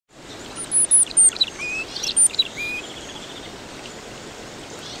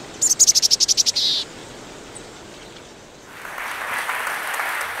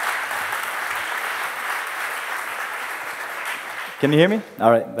Can you hear me?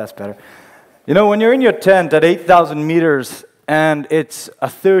 All right, that's better. You know, when you're in your tent at 8,000 meters and it's a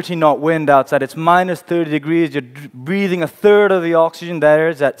 30-knot wind outside, it's minus 30 degrees, you're breathing a third of the oxygen there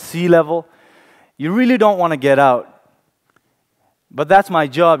is at sea level, you really don't want to get out. But that's my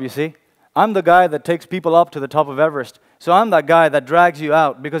job, you see. I'm the guy that takes people up to the top of Everest. So I'm that guy that drags you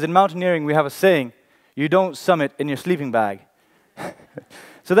out, because in mountaineering we have a saying, you don't summit in your sleeping bag.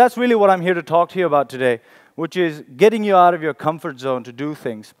 So that's really what I'm here to talk to you about today, which is getting you out of your comfort zone to do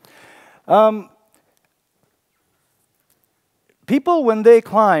things. People, when they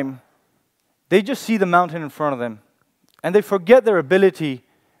climb, they just see the mountain in front of them, and they forget their ability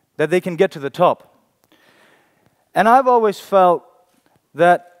that they can get to the top. And I've always felt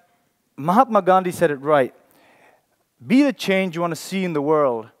that Mahatma Gandhi said it right. Be the change you want to see in the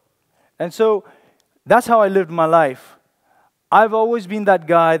world. And so that's how I lived my life. I've always been that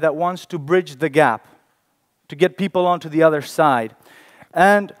guy that wants to bridge the gap, to get people onto the other side.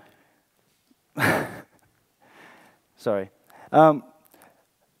 And, sorry. I'm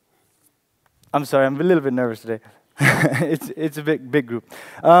sorry, I'm a little bit nervous today. It's a big group.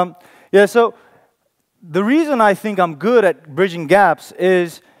 Yeah, so the reason I think I'm good at bridging gaps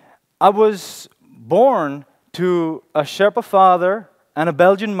is I was born to a Sherpa father and a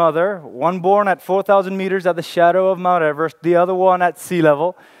Belgian mother, one born at 4,000 meters at the shadow of Mount Everest, the other one at sea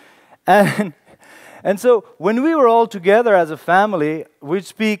level. And so when we were all together as a family, we'd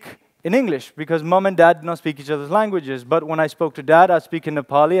speak in English, because mom and dad did not speak each other's languages. But when I spoke to dad, I'd speak in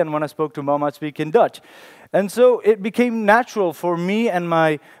Nepali, and when I spoke to mom, I'd speak in Dutch. And so it became natural for me and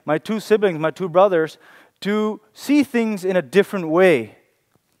my two siblings, my two brothers, to see things in a different way.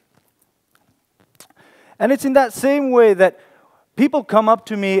 And it's in that same way that people come up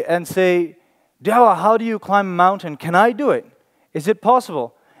to me and say, Dawa, how do you climb a mountain? Can I do it? Is it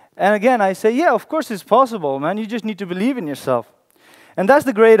possible? And again, I say, yeah, of course it's possible, man. You just need to believe in yourself. And that's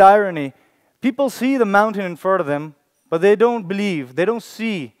the great irony. People see the mountain in front of them, but they don't believe, they don't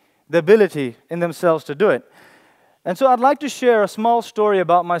see the ability in themselves to do it. And so I'd like to share a small story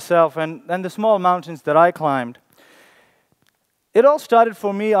about myself and the small mountains that I climbed. It all started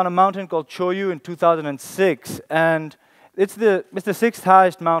for me on a mountain called Choyu in 2006, and it's the sixth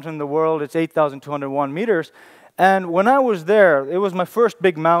highest mountain in the world. It's 8,201 meters. And when I was there, it was my first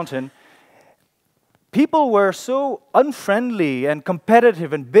big mountain. People were so unfriendly and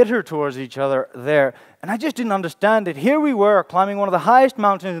competitive and bitter towards each other there, and I just didn't understand it. Here we were climbing one of the highest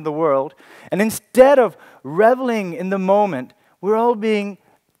mountains in the world, and instead of reveling in the moment, we're all being,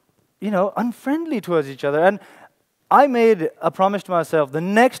 unfriendly towards each other. And I made a promise to myself, the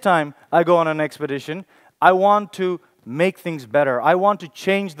next time I go on an expedition, I want to make things better. I want to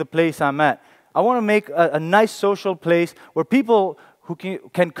change the place I'm at. I want to make a nice social place where people who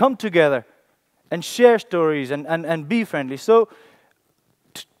can come together and share stories and be friendly. So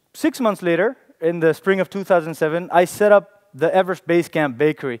 6 months later, in the spring of 2007, I set up the Everest Base Camp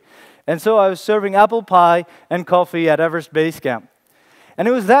Bakery. And so I was serving apple pie and coffee at Everest Base Camp. And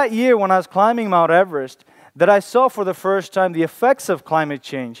it was that year when I was climbing Mount Everest that I saw for the first time the effects of climate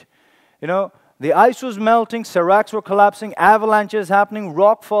change. You know, the ice was melting, seracs were collapsing, avalanches happening,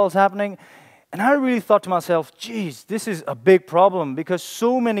 rock falls happening. And I really thought to myself, geez, this is a big problem, because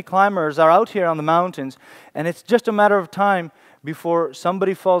so many climbers are out here on the mountains, and it's just a matter of time before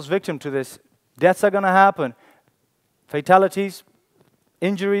somebody falls victim to this. Deaths are going to happen. Fatalities,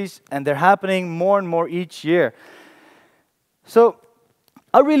 injuries, and they're happening more and more each year. So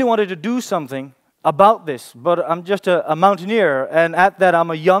I really wanted to do something about this, but I'm just a mountaineer, and at that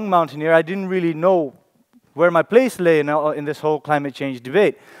I'm a young mountaineer. I didn't really know where my place lay in this whole climate change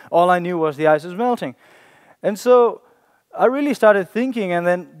debate. All I knew was the ice was melting. And so I really started thinking, and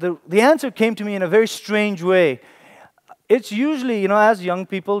then the answer came to me in a very strange way. It's usually, as young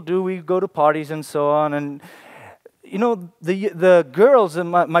people do, we go to parties and so on, and the girls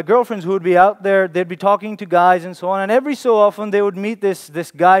and my girlfriends who would be out there, they'd be talking to guys and so on, and every so often they would meet this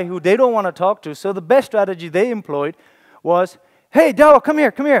guy who they don't want to talk to. So the best strategy they employed was, hey, Dawa, come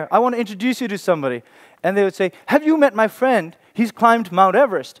here, I want to introduce you to somebody. And they would say, have you met my friend? He's climbed Mount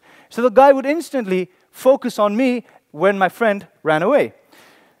Everest. So the guy would instantly focus on me when my friend ran away.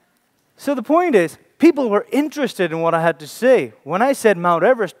 So the point is, people were interested in what I had to say. When I said Mount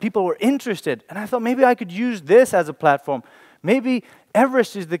Everest, people were interested. And I thought maybe I could use this as a platform. Maybe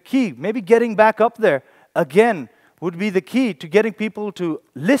Everest is the key. Maybe getting back up there again would be the key to getting people to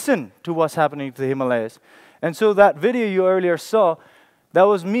listen to what's happening to the Himalayas. And so that video you earlier saw, that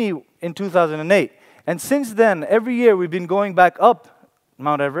was me in 2008. And since then, every year we've been going back up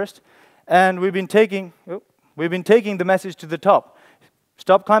Mount Everest, and we've been taking the message to the top.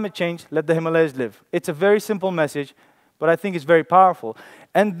 Stop climate change, let the Himalayas live. It's a very simple message, but I think it's very powerful.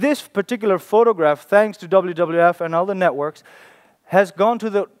 And this particular photograph, thanks to WWF and other networks, has gone to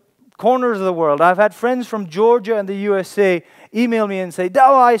the corners of the world. I've had friends from Georgia and the USA email me and say,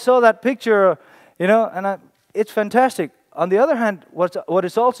 Dawa, I saw that picture, you know, and it's fantastic. On the other hand, what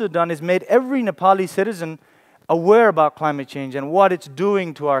it's also done is made every Nepali citizen aware about climate change and what it's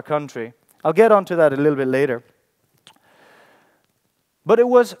doing to our country. I'll get onto that a little bit later. But it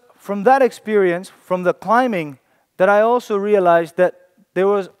was from that experience, from the climbing, that I also realized that there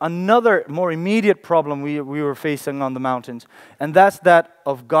was another more immediate problem we were facing on the mountains, and that's that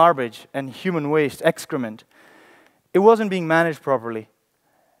of garbage and human waste, excrement. It wasn't being managed properly.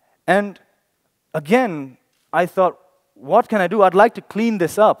 And again, I thought, what can I do? I'd like to clean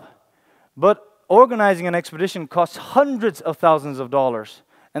this up. But organizing an expedition costs hundreds of thousands of dollars,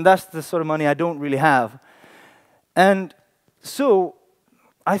 and that's the sort of money I don't really have. And so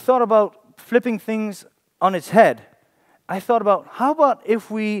I thought about flipping things on its head. I thought about, how about if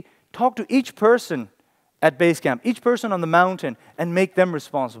we talk to each person at base camp, each person on the mountain, and make them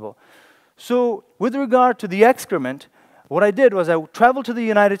responsible? So with regard to the excrement, what I did was I traveled to the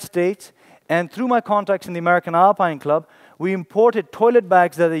United States, and through my contacts in the American Alpine Club, we imported toilet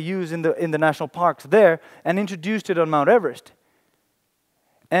bags that they use in the national parks there and introduced it on Mount Everest.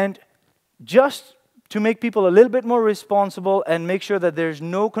 And just to make people a little bit more responsible and make sure that there's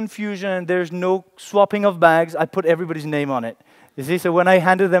no confusion and there's no swapping of bags, I put everybody's name on it. You see, so when I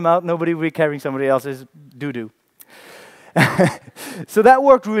handed them out, nobody would be carrying somebody else's doo-doo. So that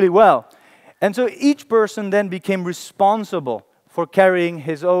worked really well. And so each person then became responsible for carrying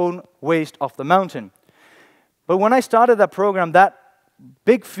his own waste off the mountain. But when I started that program, that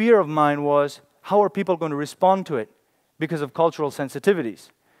big fear of mine was, how are people going to respond to it because of cultural sensitivities?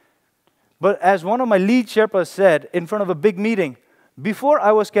 But as one of my lead Sherpas said in front of a big meeting, before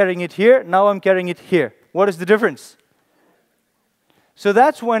I was carrying it here, now I'm carrying it here. What is the difference? So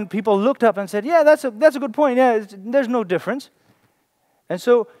that's when people looked up and said, yeah, that's a good point. Yeah, there's no difference. And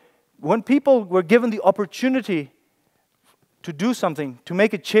so when people were given the opportunity to do something, to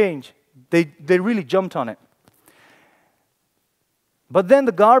make a change, they really jumped on it. But then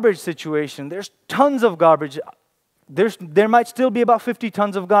the garbage situation, there's tons of garbage. There might still be about 50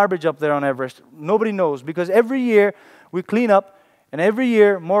 tons of garbage up there on Everest. Nobody knows, because every year we clean up, and every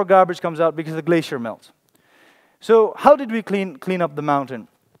year more garbage comes out because the glacier melts. So how did we clean up the mountain?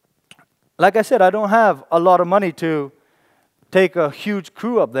 Like I said, I don't have a lot of money to take a huge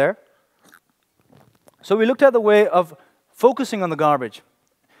crew up there. So we looked at the way of focusing on the garbage.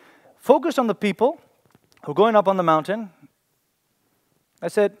 Focused on the people who are going up on the mountain.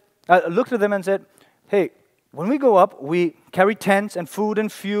 I looked at them and said, hey, when we go up, we carry tents and food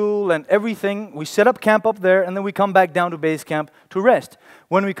and fuel and everything. We set up camp up there, and then we come back down to base camp to rest.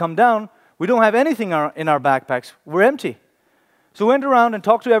 When we come down, we don't have anything in our backpacks. We're empty. So we went around and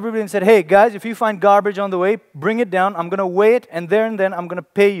talked to everybody and said, hey, guys, if you find garbage on the way, bring it down. I'm going to weigh it, and then I'm going to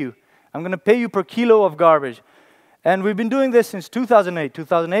pay you. I'm going to pay you per kilo of garbage. And we've been doing this since 2008,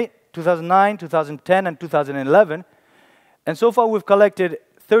 2009, 2010, and 2011. And so far, we've collected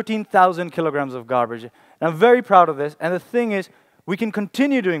 13,000 kilograms of garbage. And I'm very proud of this. And the thing is, we can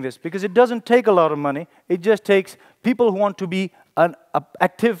continue doing this because it doesn't take a lot of money. It just takes people who want to be an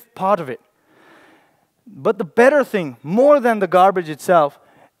active part of it. But the better thing, more than the garbage itself,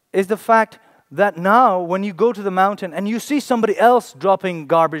 is the fact that now when you go to the mountain and you see somebody else dropping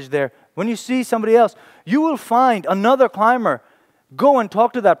garbage there, when you see somebody else, you will find another climber. Go and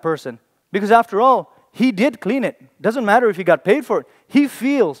talk to that person. Because after all, he did clean it. Doesn't matter if he got paid for it. He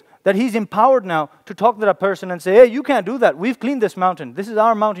feels that he's empowered now to talk to that person and say, hey, you can't do that. We've cleaned this mountain. This is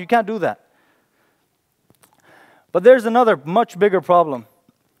our mountain. You can't do that. But there's another much bigger problem.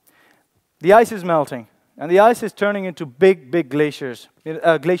 The ice is melting. And the ice is turning into big, big glaciers,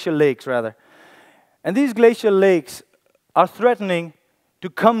 glacial lakes, rather. And these glacial lakes are threatening to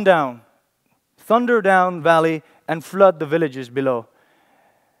come down, thunder down valley, and flood the villages below.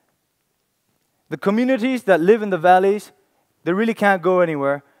 The communities that live in the valleys, they really can't go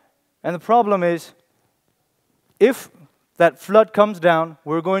anywhere. And the problem is, if that flood comes down,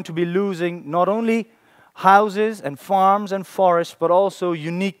 we're going to be losing not only houses and farms and forests, but also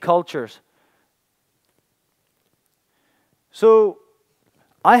unique cultures. So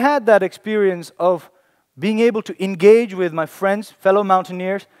I had that experience of being able to engage with my friends, fellow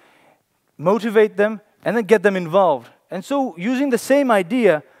mountaineers, motivate them, and then get them involved. And so using the same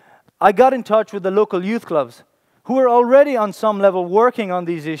idea, I got in touch with the local youth clubs who were already on some level working on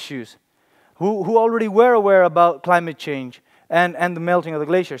these issues, who already were aware about climate change and the melting of the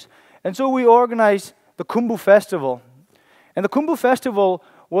glaciers. And so we organized the Khumbu Festival. And the Khumbu Festival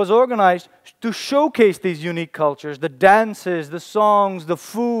was organized to showcase these unique cultures, the dances, the songs, the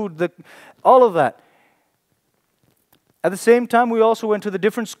food, all of that. At the same time, we also went to the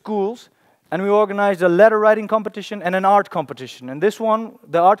different schools and we organized a letter writing competition and an art competition. And this one,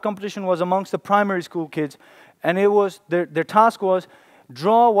 the art competition, was amongst the primary school kids. And it was their task was,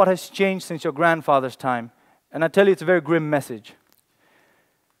 draw what has changed since your grandfather's time. And I tell you, it's a very grim message.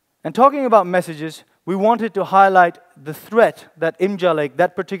 And talking about messages, we wanted to highlight the threat that Imja Lake,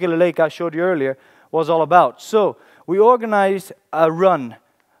 that particular lake I showed you earlier, was all about. So we organized a run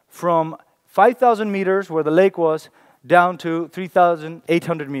from 5,000 meters, where the lake was, down to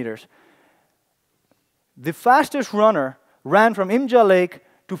 3,800 meters. The fastest runner ran from Imja Lake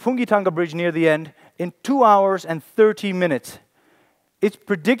to Fungitanga Bridge near the end in 2 hours and 30 minutes. It's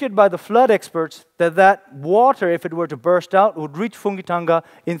predicted by the flood experts that that water, if it were to burst out, would reach Fungitanga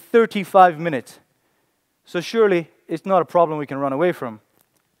in 35 minutes. So surely, it's not a problem we can run away from.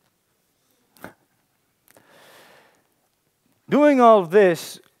 Doing all of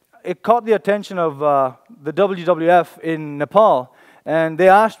this, it caught the attention of the WWF in Nepal, and they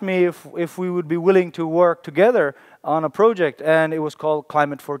asked me if we would be willing to work together on a project, and it was called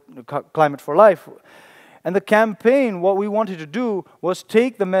Climate for Life. And the campaign, what we wanted to do was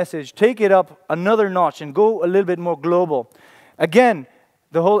take the message, take it up another notch and go a little bit more global. Again,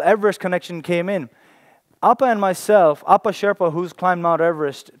 the whole Everest connection came in. Appa and myself, Appa Sherpa, who's climbed Mount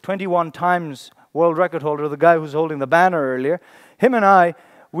Everest 21 times, world record holder, the guy who's holding the banner earlier, him and I,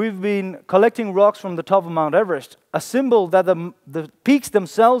 we've been collecting rocks from the top of Mount Everest, a symbol that the peaks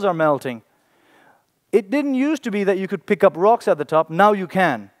themselves are melting. It didn't used to be that you could pick up rocks at the top, now you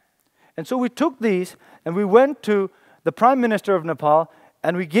can. And so we took these and we went to the Prime Minister of Nepal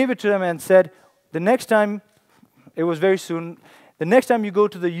and we gave it to them and said, the next time, it was very soon, the next time you go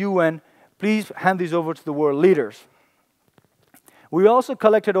to the UN, please hand these over to the world leaders. We also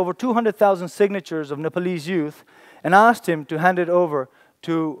collected over 200,000 signatures of Nepalese youth and asked him to hand it over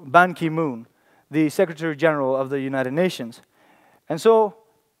to Ban Ki-moon, the Secretary General of the United Nations. And so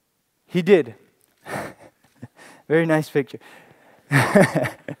he did. Very nice picture.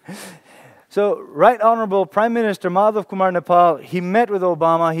 So, Right Honorable Prime Minister Madhav Kumar Nepal, he met with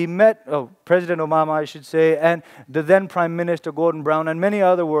Obama, President Obama, I should say, and the then Prime Minister Gordon Brown and many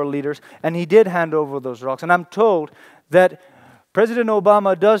other world leaders, and he did hand over those rocks. And I'm told that President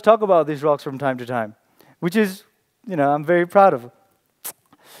Obama does talk about these rocks from time to time, which is, I'm very proud of.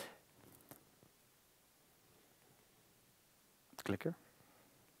 Clicker.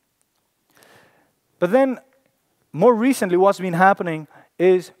 But then, more recently, what's been happening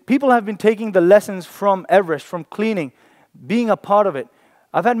is people have been taking the lessons from Everest, from cleaning, being a part of it.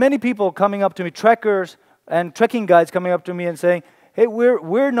 I've had many people coming up to me, trekkers and trekking guides coming up to me and saying, hey,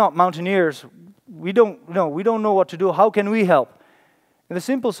 we're not mountaineers. We don't know what to do. How can we help? And the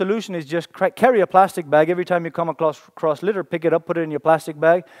simple solution is just carry a plastic bag. Every time you come across litter, pick it up, put it in your plastic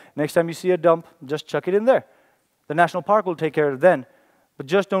bag. Next time you see a dump, just chuck it in there. The national park will take care of it then. But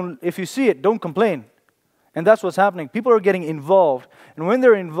just don't, if you see it, don't complain. And that's what's happening. People are getting involved. And when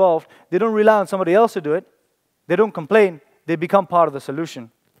they're involved, they don't rely on somebody else to do it. They don't complain. They become part of the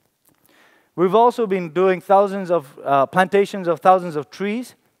solution. We've also been doing plantations of thousands of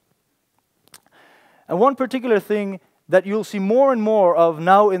trees. And one particular thing that you'll see more and more of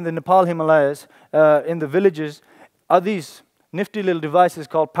now in the Nepal Himalayas, in the villages, are these nifty little devices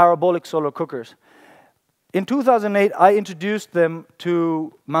called parabolic solar cookers. In 2008, I introduced them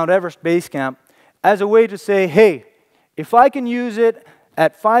to Mount Everest Base Camp as a way to say, hey, if I can use it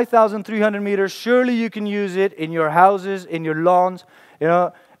at 5,300 meters, surely you can use it in your houses, in your lawns,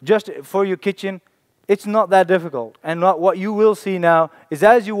 just for your kitchen. It's not that difficult. And what you will see now is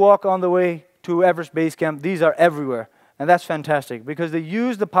as you walk on the way to Everest Base Camp, these are everywhere. And that's fantastic because they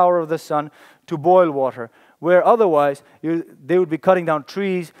use the power of the sun to boil water, where otherwise they would be cutting down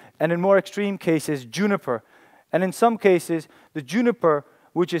trees, and in more extreme cases, juniper. And in some cases, the juniper,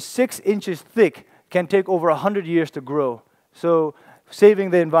 which is 6 inches thick, can take over 100 years to grow. So saving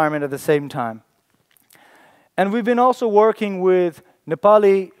the environment at the same time. And we've been also working with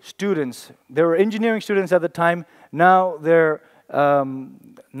Nepali students. They were engineering students at the time. Now they're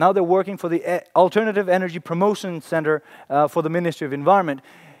working for the Alternative Energy Promotion Center for the Ministry of Environment.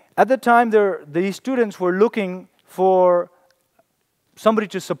 At the time, these students were looking for somebody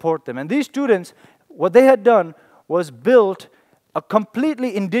to support them. And these students, what they had done was built a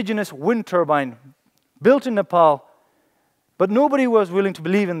completely indigenous wind turbine built in Nepal, but nobody was willing to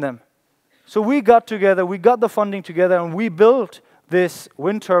believe in them. So we got together, we got the funding together, and we built this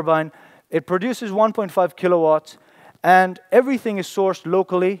wind turbine. It produces 1.5 kilowatts, and everything is sourced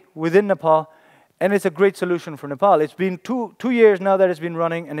locally within Nepal, And it's a great solution for Nepal. It's been two years now that it's been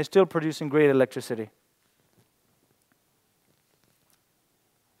running, and it's still producing great electricity.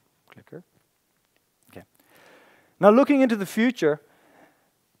 Clicker. Okay. Now looking into the future,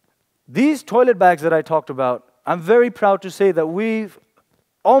 these toilet bags that I talked about, I'm very proud to say that we've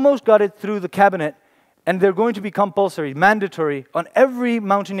almost got it through the cabinet, and they're going to be compulsory, mandatory, on every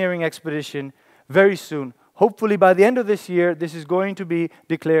mountaineering expedition very soon. Hopefully by the end of this year, this is going to be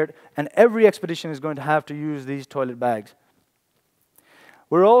declared, and every expedition is going to have to use these toilet bags.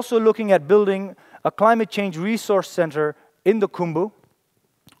 We're also looking at building a climate change resource center in the Khumbu,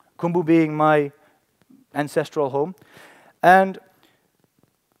 Khumbu being my ancestral home. And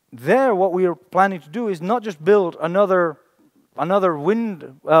there, what we are planning to do is not just build another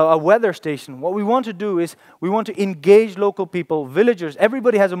weather station. What we want to do is we want to engage local people, villagers.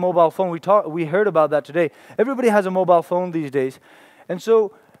 Everybody has a mobile phone. We heard about that today. Everybody has a mobile phone these days. And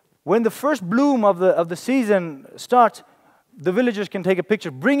so when the first bloom of the season starts, the villagers can take a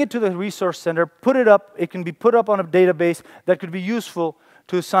picture, bring it to the resource center, put it up. It can be put up on a database that could be useful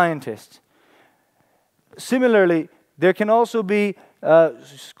to scientists. Similarly, there can also be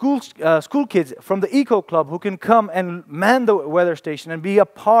school kids from the Eco Club who can come and man the weather station and be a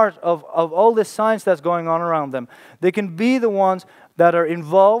part of all this science that's going on around them. They can be the ones that are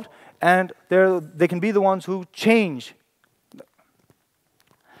involved, and they can be the ones who change.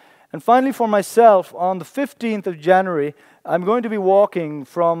 And finally, for myself, on the 15th of January, I'm going to be walking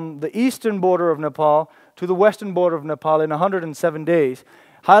from the eastern border of Nepal to the western border of Nepal in 107 days,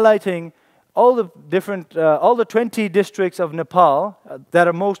 highlighting all the 20 districts of Nepal that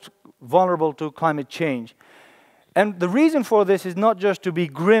are most vulnerable to climate change. And the reason for this is not just to be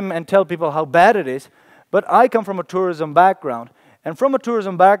grim and tell people how bad it is, but I come from a tourism background. And from a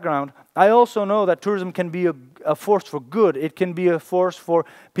tourism background, I also know that tourism can be a force for good. It can be a force for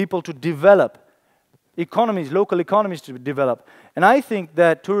people to develop, economies, local economies to develop. And I think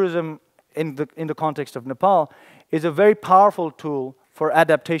that tourism in the context of Nepal is a very powerful tool for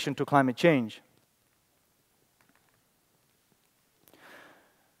adaptation to climate change.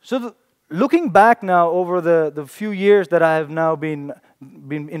 So looking back now over the few years that I have now been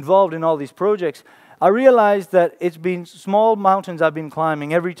involved in all these projects, I realized that it's been small mountains I've been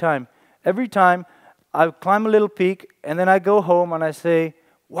climbing every time. Every time I climb a little peak, and then I go home and I say,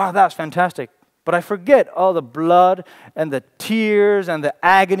 wow, that's fantastic. But I forget all the blood and the tears and the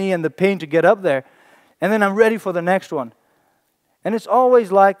agony and the pain to get up there. And then I'm ready for the next one. And it's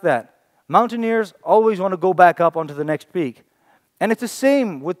always like that. Mountaineers always want to go back up onto the next peak. And it's the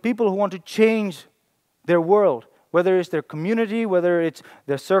same with people who want to change their world, whether it's their community, whether it's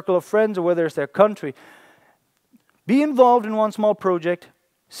their circle of friends, or whether it's their country. Be involved in one small project,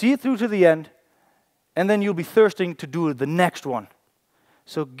 see it through to the end, and then you'll be thirsting to do the next one.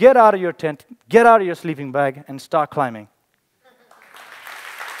 So get out of your tent, get out of your sleeping bag, and start climbing.